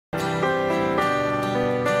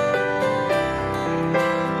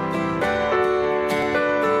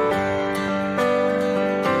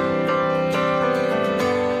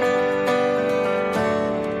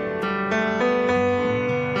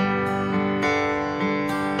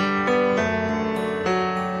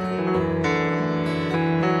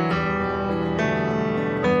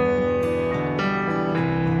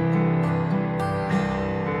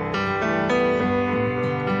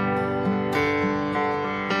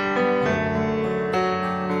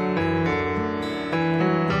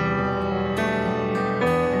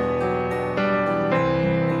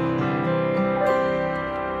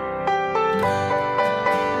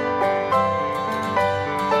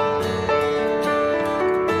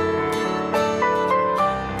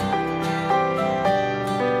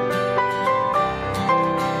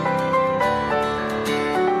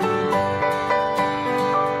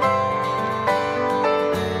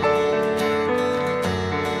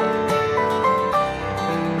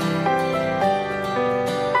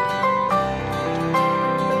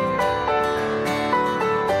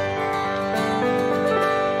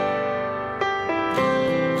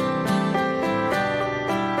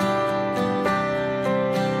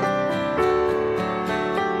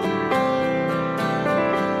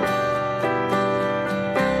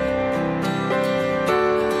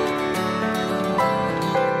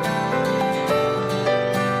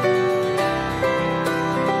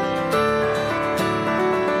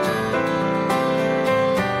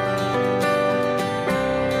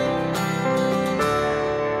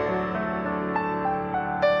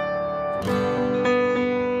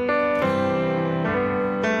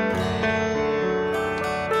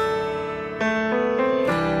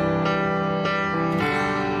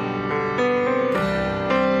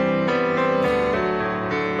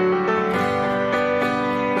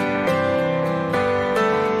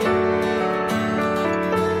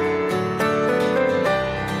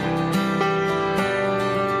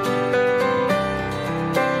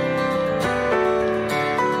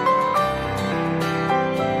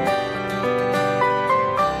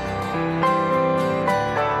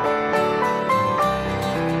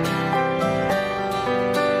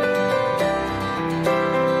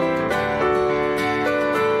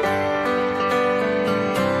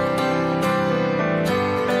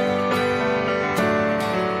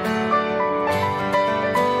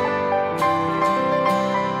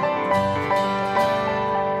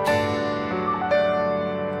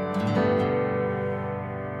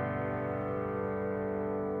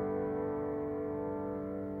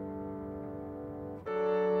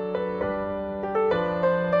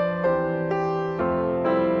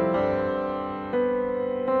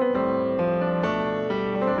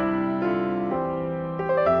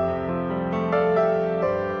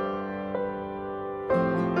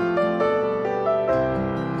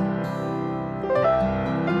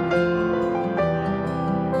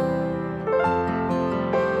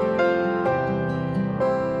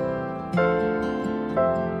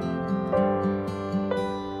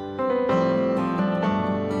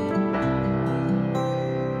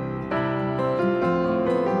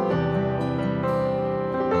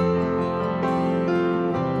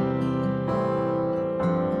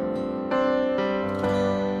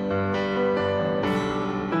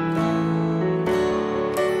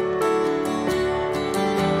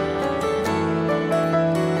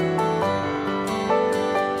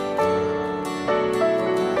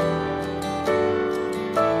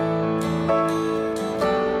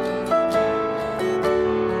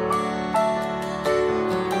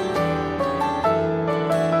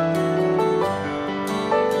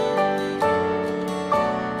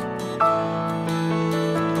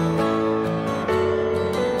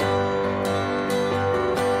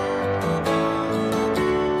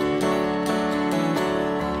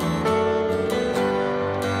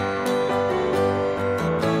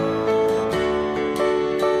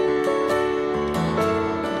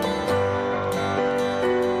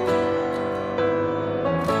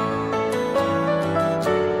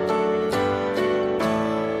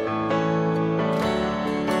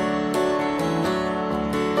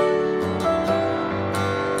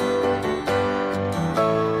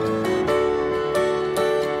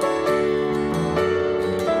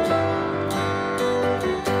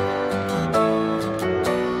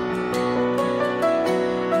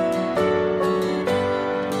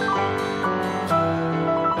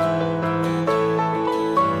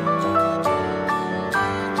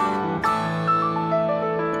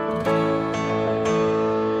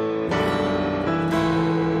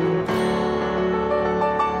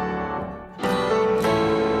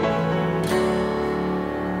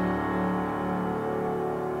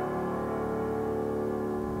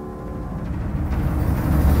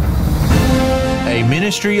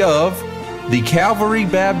ministry of the Calvary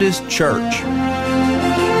Baptist Church.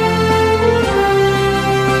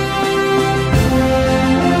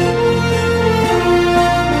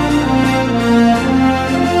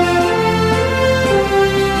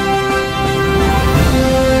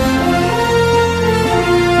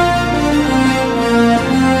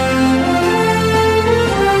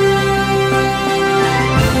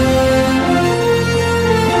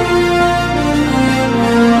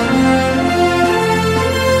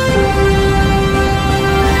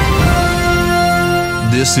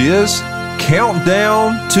 This is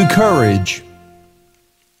Countdown to Courage.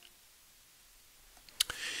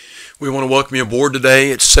 We want to welcome you aboard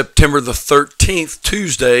today. It's September the 13th,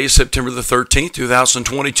 Tuesday, September the 13th,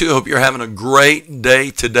 2022. I hope you're having a great day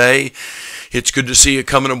today. It's good to see you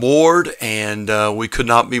coming aboard, and we could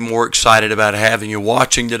not be more excited about having you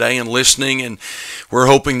watching today and listening, and we're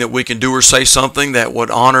hoping that we can do or say something that would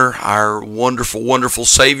honor our wonderful, wonderful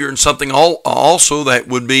Savior, and something also that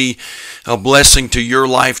would be a blessing to your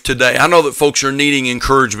life today. I know that folks are needing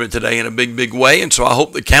encouragement today in a big, big way, and so I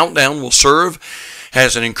hope the countdown will serve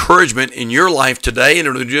as an encouragement in your life today, and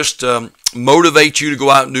it'll just motivate you to go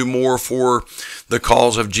out and do more for the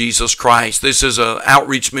cause of Jesus Christ. This is an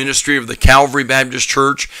outreach ministry of the Calvary Baptist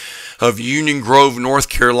Church of Union Grove, North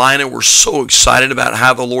Carolina. We're so excited about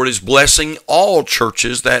how the Lord is blessing all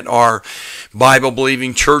churches that are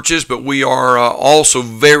Bible-believing churches, but we are also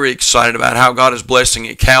very excited about how God is blessing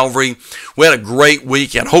at Calvary. We had a great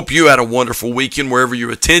weekend. Hope you had a wonderful weekend wherever you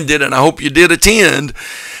attended, and I hope you did attend.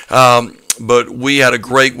 But we had a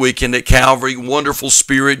great weekend at Calvary. Wonderful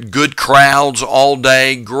spirit, good crowds all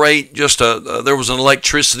day. Great, there was an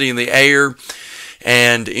electricity in the air,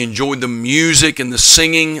 and enjoyed the music and the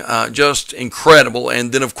singing, just incredible.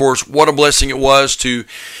 And then, of course, what a blessing it was to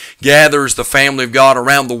gather as the family of God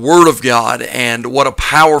around the Word of God, and what a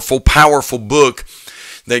powerful, powerful book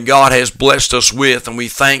that God has blessed us with, and we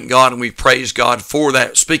thank God and we praise God for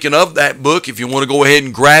that. Speaking of that book, if you want to go ahead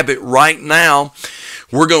and grab it right now,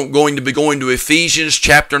 we're going to be going to Ephesians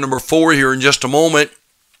chapter number 4 here in just a moment.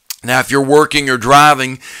 Now, if you're working or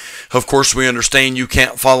driving, of course, we understand you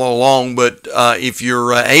can't follow along, but if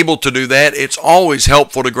you're able to do that, it's always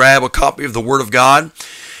helpful to grab a copy of the Word of God.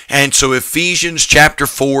 And so Ephesians chapter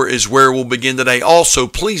 4 is where we'll begin today. Also,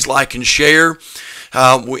 please like and share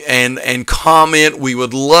and comment. We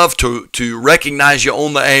would love to recognize you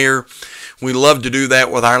on the air. We love to do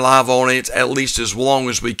that with our live audience, at least as long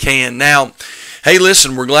as we can. Now, hey,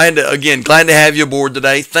 listen, we're glad to have you aboard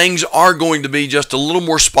today. Things are going to be just a little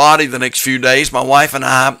more spotty the next few days. My wife and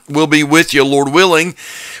I will be with you, Lord willing.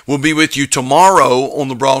 We'll be with you tomorrow on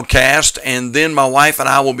the broadcast, and then my wife and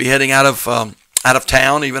I will be heading out of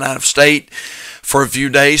town, even out of state, for a few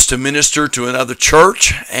days to minister to another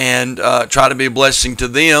church and try to be a blessing to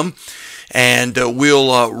them. And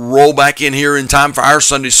we'll roll back in here in time for our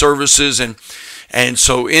Sunday services, and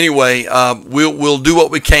so anyway, we'll do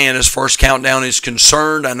what we can as far as Countdown is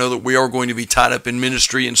concerned. I know that we are going to be tied up in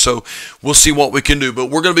ministry, and so we'll see what we can do. But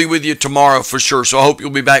we're going to be with you tomorrow for sure, so I hope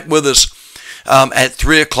you'll be back with us at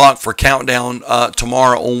 3 o'clock for Countdown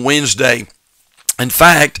tomorrow on Wednesday. In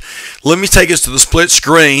fact, let me take us to the split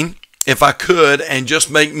screen, if I could, and just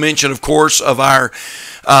make mention, of course, of our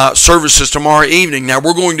services tomorrow evening. Now,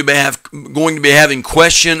 we're going to be having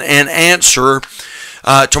question and answer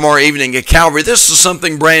tomorrow evening at Calvary. This is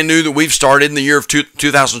something brand new that we've started in the year of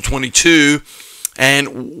 2022,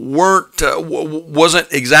 and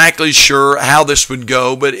wasn't exactly sure how this would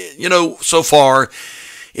go, but so far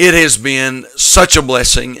it has been such a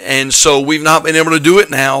blessing, and so we've not been able to do it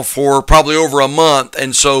now for probably over a month,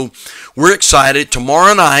 and so we're excited.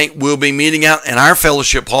 Tomorrow night we'll be meeting out in our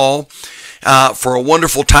fellowship hall for a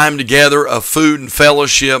wonderful time together of food and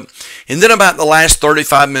fellowship. And then about the last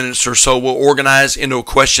 35 minutes or so, we'll organize into a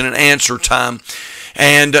question and answer time.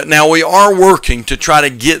 And now we are working to try to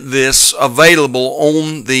get this available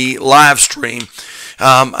on the live stream.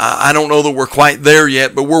 I don't know that we're quite there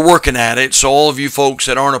yet, but we're working at it. So all of you folks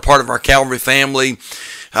that aren't a part of our Calvary family,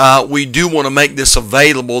 we do want to make this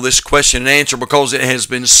available, this question and answer, because it has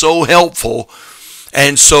been so helpful.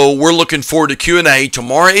 And so we're looking forward to Q&A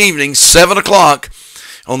tomorrow evening, 7 o'clock,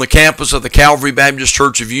 on the campus of the Calvary Baptist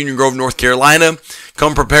Church of Union Grove, North Carolina.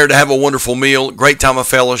 Come prepared to have a wonderful meal, great time of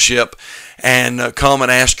fellowship, and come and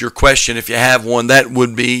ask your question if you have one. That'll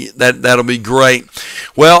be great.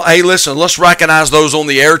 Well, hey, listen, let's recognize those on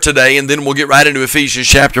the air today, and then we'll get right into Ephesians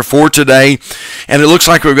chapter 4 today. And it looks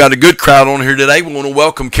like we've got a good crowd on here today. We want to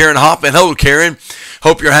welcome Karen Hoppman. Hello, Karen.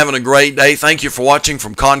 Hope you're having a great day. Thank you for watching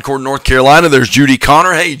from Concord, North Carolina. There's Judy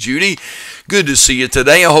Connor. Hey, Judy. Good to see you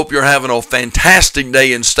today. I hope you're having a fantastic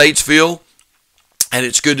day in Statesville. And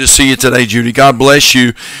it's good to see you today, Judy. God bless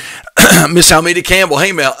you. Miss Almeida Campbell.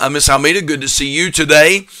 Hey, Miss Almeida, good to see you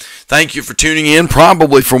today. Thank you for tuning in,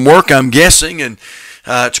 probably from work, I'm guessing. And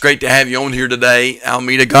it's great to have you on here today,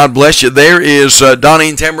 Almeida. God bless you. There is Donnie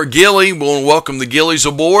and Tamara Gilley. We want to welcome the Gilleys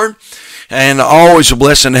aboard. And always a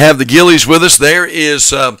blessing to have the Gilleys with us. There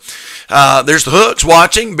is there's the Hooks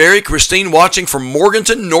watching. Barry, Christine watching from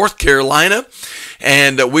Morganton, North Carolina.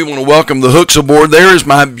 And we want to welcome the Hooks aboard. There is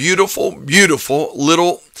my beautiful, beautiful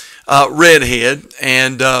little redhead.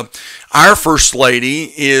 And our First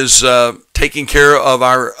Lady is taking care of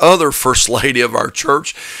our other First Lady of our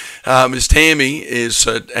church. Miss Tammy is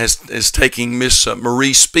taking Miss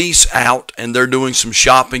Marie Speece out, and they're doing some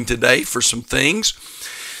shopping today for some things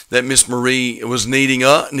that Miss Marie was needing.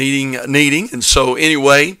 And so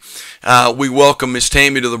anyway, we welcome Miss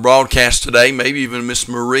Tammy to the broadcast today, maybe even Miss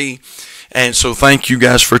Marie. And so thank you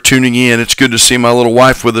guys for tuning in. It's good to see my little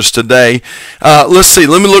wife with us today. Let's see.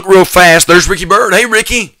 Let me look real fast. There's Ricky Bird. Hey,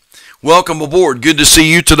 Ricky. Welcome aboard. Good to see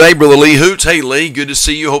you today, Brother Lee Hoots. Hey, Lee. Good to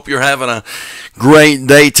see you. Hope you're having a great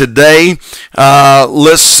day today.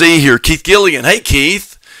 Let's see here. Keith Gilligan. Hey,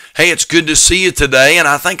 Keith. Hey, it's good to see you today, and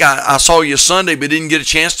I think I saw you Sunday but didn't get a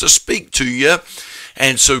chance to speak to you.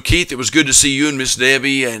 And so, Keith, it was good to see you and Miss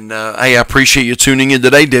Debbie, and hey, I appreciate you tuning in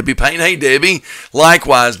today. Debbie Payne. Hey, Debbie.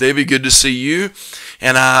 Likewise, Debbie, good to see you.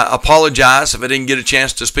 And I apologize if I didn't get a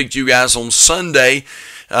chance to speak to you guys on Sunday,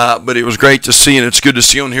 but it was great to see you, and it's good to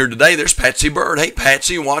see you on here today. There's Patsy Bird. Hey,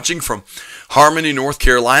 Patsy, watching from Harmony, North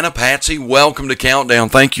Carolina. Patsy, welcome to Countdown.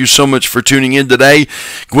 Thank you so much for tuning in today.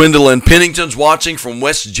 Gwendolyn Pennington's watching from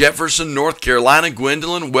West Jefferson, North Carolina.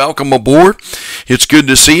 Gwendolyn, welcome aboard. It's good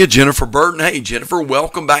to see you. Jennifer Burton. Hey, Jennifer,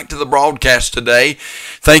 welcome back to the broadcast today.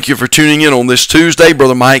 Thank you for tuning in on this Tuesday.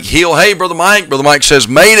 Brother Mike Hill. Hey, Brother Mike. Brother Mike says,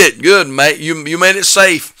 made it. Good, mate. You made it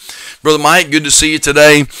safe. Brother Mike, good to see you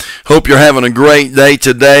today. Hope you're having a great day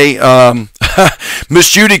today. Miss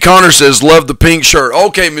Judy Connor says, love the pink shirt.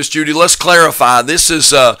 Okay, Miss Judy, let's clarify. This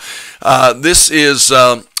is what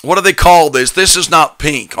do they call this? This is not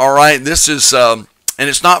pink, all right? This is, and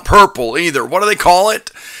it's not purple either. What do they call it?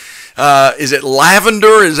 Is it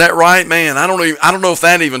lavender? Is that right, man? I don't know if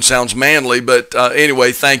that even sounds manly, but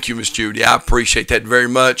anyway, thank you, Miss Judy. I appreciate that very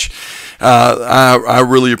much. I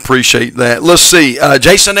really appreciate that. Let's see,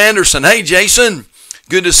 Jason Anderson. Hey, Jason,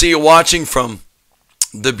 good to see you watching from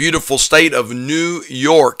the beautiful state of New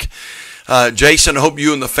York. Jason, I hope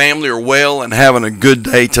you and the family are well and having a good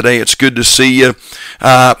day today. It's good to see you.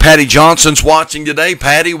 Patty Johnson's watching today.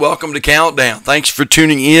 Patty, welcome to Countdown. Thanks for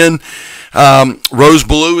tuning in. Rose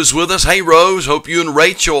Ballou is with us. Hey, Rose, hope you and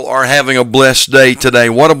Rachel are having a blessed day today.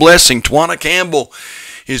 What a blessing. Twana Campbell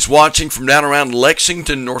is watching from down around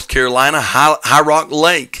Lexington, North Carolina, High Rock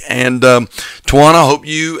Lake. And Twana, hope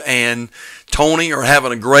you and Tony are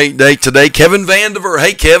having a great day today. Kevin Vandiver.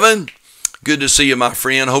 Hey, Kevin. Good to see you, my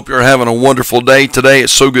friend. Hope you're having a wonderful day today.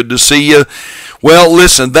 It's so good to see you. Well,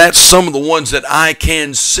 listen, that's some of the ones that I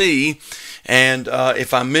can see. And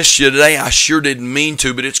if I missed you today, I sure didn't mean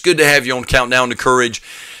to, but it's good to have you on Countdown to Courage.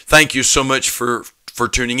 Thank you so much for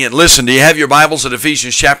tuning in. Listen, do you have your Bibles at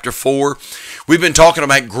Ephesians chapter 4? We've been talking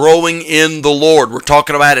about growing in the Lord. We're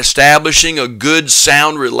talking about establishing a good,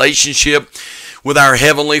 sound relationship with our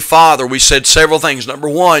Heavenly Father. We said several things. Number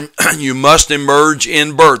one, you must emerge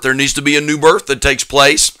in birth. There needs to be a new birth that takes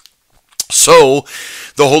place so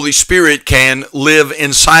the Holy Spirit can live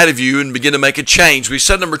inside of you and begin to make a change. We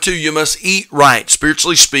said number two, you must eat right.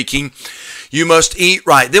 Spiritually speaking, you must eat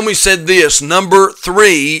right. Then we said this, number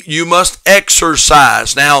three, you must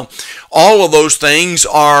exercise. Now, all of those things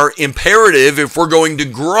are imperative if we're going to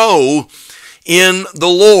grow in the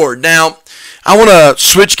Lord. Now, I want to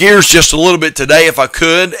switch gears just a little bit today if I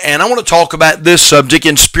could, and I want to talk about this subject.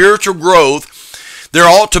 In spiritual growth, there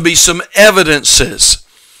ought to be some evidences.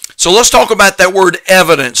 So let's talk about that word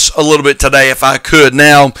evidence a little bit today if I could.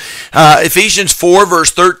 Now, Ephesians 4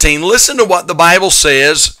 verse 13, listen to what the Bible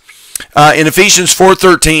says. In Ephesians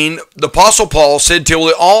 4:13, the Apostle Paul said, till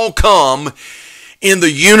we all come in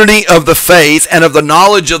the unity of the faith and of the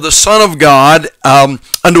knowledge of the Son of God,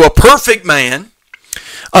 unto a perfect man,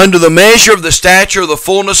 unto the measure of the stature of the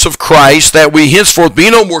fullness of Christ, that we henceforth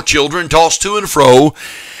be no more children, tossed to and fro,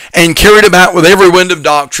 and carried about with every wind of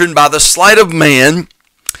doctrine by the sleight of man,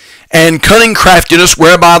 and cunning craftiness,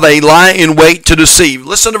 whereby they lie in wait to deceive.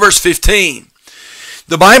 Listen to verse 15.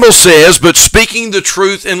 The Bible says, but speaking the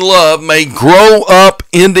truth in love may grow up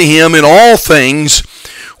into him in all things,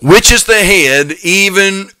 which is the head,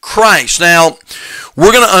 even Christ. Now,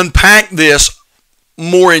 we're going to unpack this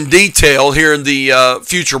more in detail here in the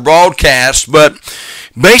future broadcast, but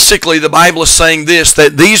basically the Bible is saying this,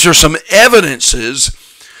 that these are some evidences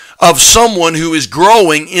of someone who is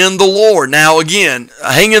growing in the Lord. Now again,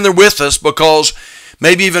 hang in there with us, because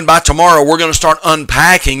maybe even by tomorrow we're going to start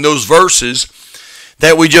unpacking those verses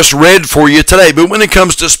that we just read for you today. But when it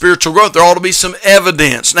comes to spiritual growth, there ought to be some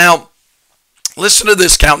evidence. Now, listen to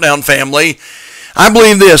this, Countdown family. I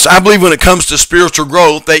believe this. I believe when it comes to spiritual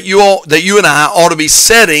growth that you and I ought to be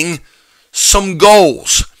setting some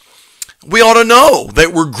goals. We ought to know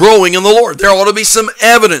that we're growing in the Lord. There ought to be some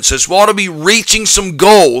evidences. We ought to be reaching some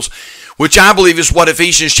goals, which I believe is what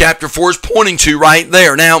Ephesians chapter 4 is pointing to right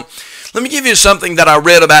there. Now, let me give you something that I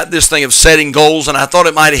read about this thing of setting goals, and I thought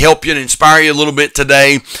it might help you and inspire you a little bit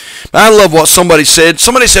today. I love what somebody said.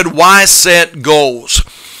 Somebody said, why set goals?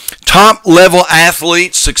 Top-level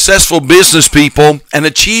athletes, successful business people, and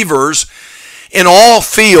achievers in all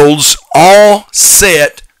fields all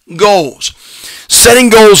set goals. Setting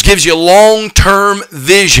goals gives you long-term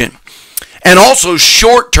vision and also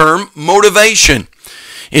short-term motivation.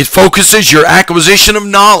 It focuses your acquisition of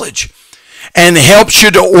knowledge and helps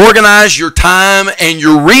you to organize your time and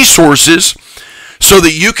your resources so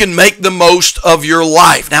that you can make the most of your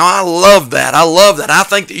life. Now, I love that. I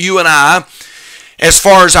think that you and I, as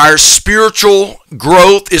far as our spiritual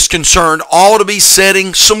growth is concerned, ought to be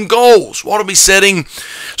setting some goals. We ought to be setting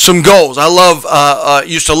some goals. I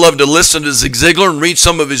used to love to listen to Zig Ziglar and read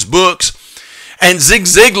some of his books. And Zig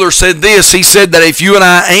Ziglar said this. He said that if you and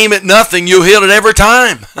I aim at nothing, you'll hit it every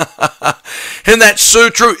time. And that's so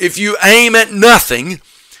true. If you aim at nothing,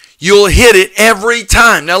 you'll hit it every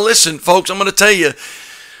time. Now listen, folks, I'm going to tell you,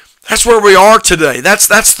 that's where we are today. That's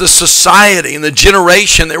the society and the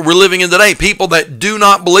generation that we're living in today. People that do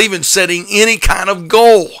not believe in setting any kind of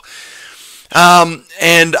goal.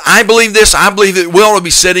 And I believe this. I believe that we ought to be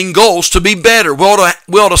setting goals to be better. We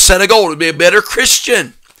ought to set a goal to be a better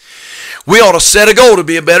Christian. We ought to set a goal to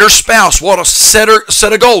be a better spouse. We ought to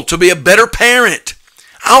set a goal to be a better parent.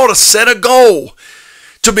 I ought to set a goal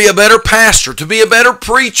to be a better pastor, to be a better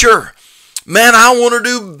preacher. Man, I want to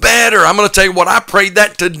do better. I'm going to tell you what, I prayed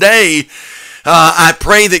that today. I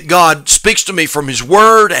pray that God speaks to me from His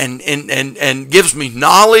Word and gives me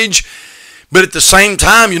knowledge. But at the same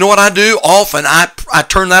time, you know what I do? Often I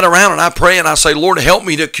turn that around and I pray and I say, Lord, help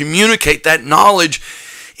me to communicate that knowledge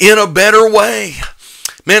in a better way.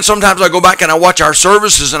 Man, sometimes I go back and I watch our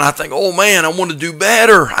services and I think, oh man, I want to do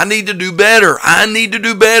better. I need to do better. I need to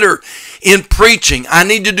do better in preaching. I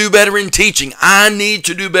need to do better in teaching. I need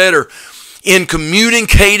to do better in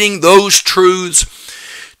communicating those truths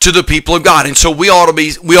to the people of God. And so we ought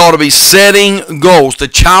to be setting goals. The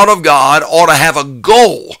child of God ought to have a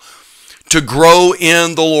goal to grow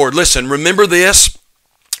in the Lord. Listen, remember this.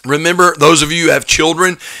 Remember, those of you who have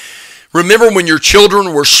children, remember when your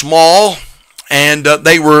children were small and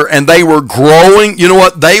they were growing. You know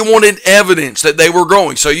what? They wanted evidence that they were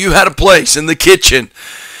growing. So you had a place in the kitchen.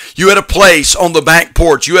 You had a place on the back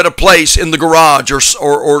porch. You had a place in the garage or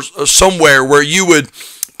somewhere where you would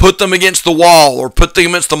put them against the wall or put them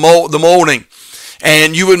against the molding.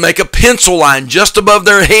 And you would make a pencil line just above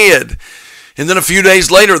their head. And then a few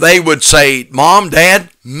days later, they would say, Mom, Dad,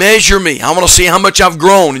 measure me. I want to see how much I've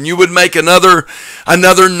grown. And you would make another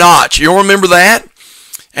notch. You remember that?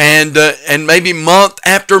 And maybe month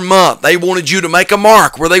after month, they wanted you to make a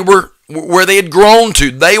mark where they had grown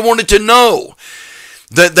to. They wanted to know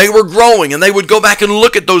that they were growing, and they would go back and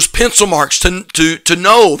look at those pencil marks to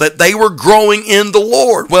know that they were growing in the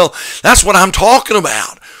Lord. Well, that's what I'm talking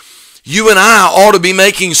about. You and I ought to be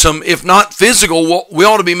making some, if not physical, we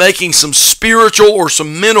ought to be making some spiritual or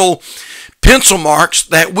some mental pencil marks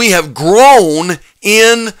that we have grown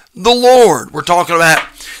in the Lord. We're talking about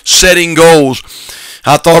setting goals.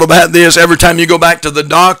 I thought about this every time you go back to the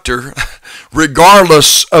doctor,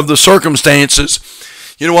 regardless of the circumstances.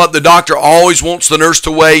 You know what? The doctor always wants the nurse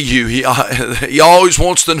to weigh you. He always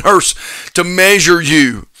wants the nurse to measure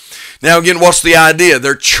you. Now again, what's the idea?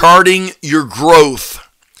 They're charting your growth.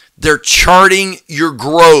 They're charting your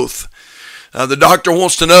growth. The doctor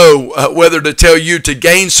wants to know whether to tell you to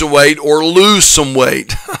gain some weight or lose some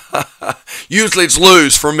weight. Usually it's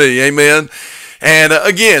lose for me, amen? And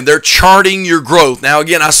again, they're charting your growth. Now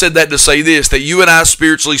again, I said that to say this, that you and I,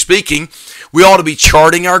 spiritually speaking, we ought to be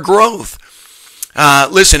charting our growth.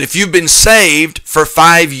 Listen, if you've been saved for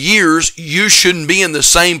 5 years, you shouldn't be in the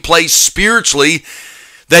same place spiritually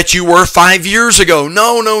that you were 5 years ago.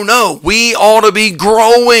 No. We ought to be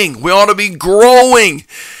growing. We ought to be growing.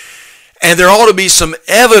 And there ought to be some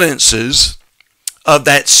evidences of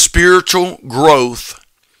that spiritual growth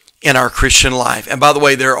in our Christian life. And by the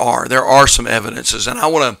way, there are some evidences. And I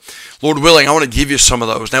want to, Lord willing, I want to give you some of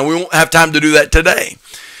those. Now, we won't have time to do that today.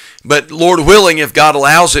 But Lord willing, if God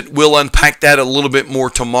allows it, we'll unpack that a little bit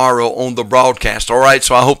more tomorrow on the broadcast. All right,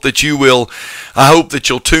 so I hope that you will. I hope that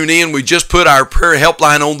you'll tune in. We just put our prayer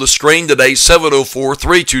helpline on the screen today,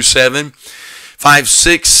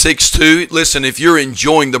 704-327-5662. Listen, if you're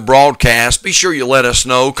enjoying the broadcast, be sure you let us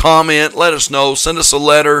know. Comment, let us know. Send us a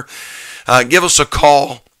letter. Give us a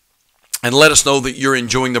call. And let us know that you're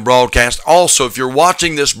enjoying the broadcast. Also, if you're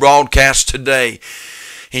watching this broadcast today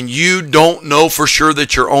and you don't know for sure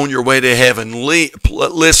that you're on your way to heaven,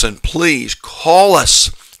 listen, please call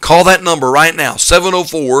us. Call that number right now,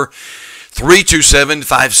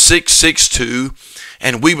 704-327-5662.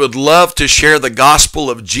 And we would love to share the gospel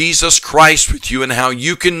of Jesus Christ with you and how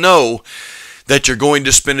you can know that you're going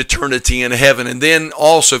to spend eternity in heaven. And then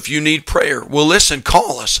also, if you need prayer, well, listen,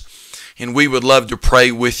 call us. And we would love to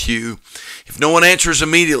pray with you. If no one answers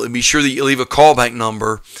immediately, be sure that you leave a callback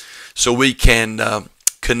number so we can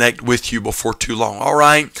connect with you before too long. All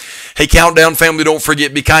right? Hey, Countdown family, don't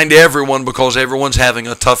forget, be kind to everyone because everyone's having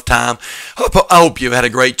a tough time. I hope you've had a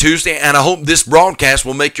great Tuesday, and I hope this broadcast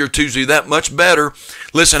will make your Tuesday that much better.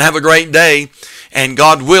 Listen, have a great day, and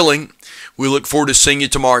God willing, we look forward to seeing you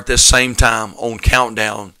tomorrow at this same time on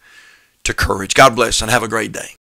Countdown to Courage. God bless, and have a great day.